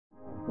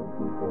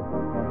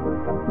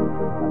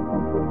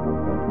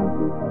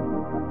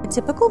A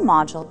typical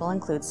module will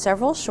include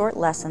several short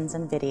lessons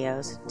and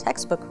videos,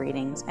 textbook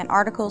readings, and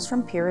articles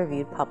from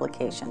peer-reviewed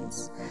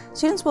publications.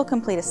 Students will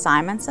complete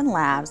assignments and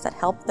labs that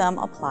help them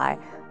apply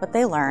what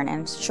they learn,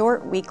 and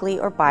short weekly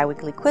or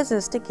bi-weekly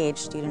quizzes to gauge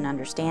student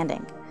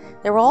understanding.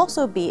 There will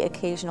also be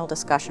occasional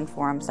discussion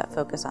forums that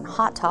focus on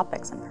hot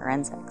topics in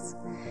forensics.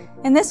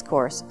 In this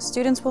course,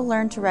 students will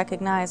learn to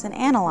recognize and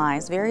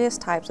analyze various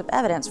types of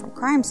evidence from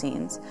crime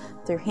scenes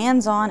through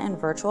hands-on and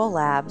virtual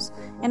labs,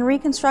 and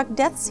reconstruct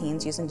death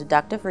scenes using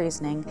deductive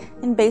reasoning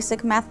and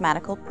basic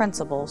mathematical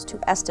principles to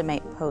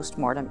estimate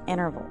post-mortem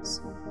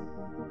intervals.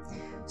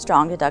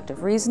 Strong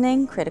deductive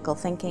reasoning, critical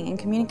thinking, and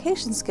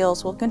communication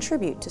skills will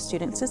contribute to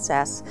student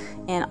success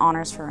in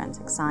honors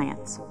forensic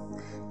science.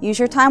 Use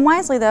your time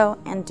wisely, though,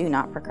 and do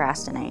not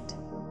procrastinate.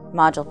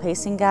 Module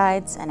pacing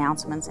guides,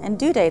 announcements, and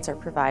due dates are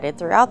provided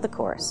throughout the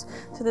course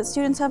so that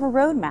students have a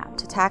roadmap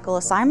to tackle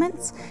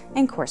assignments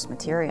and course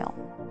material.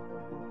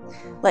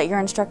 Let your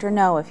instructor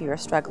know if you are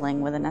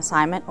struggling with an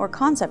assignment or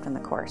concept in the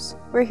course.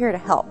 We're here to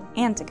help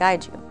and to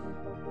guide you.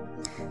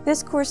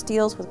 This course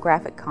deals with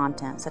graphic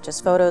content such as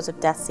photos of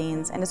death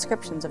scenes and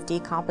descriptions of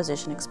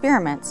decomposition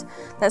experiments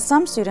that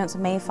some students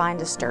may find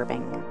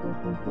disturbing.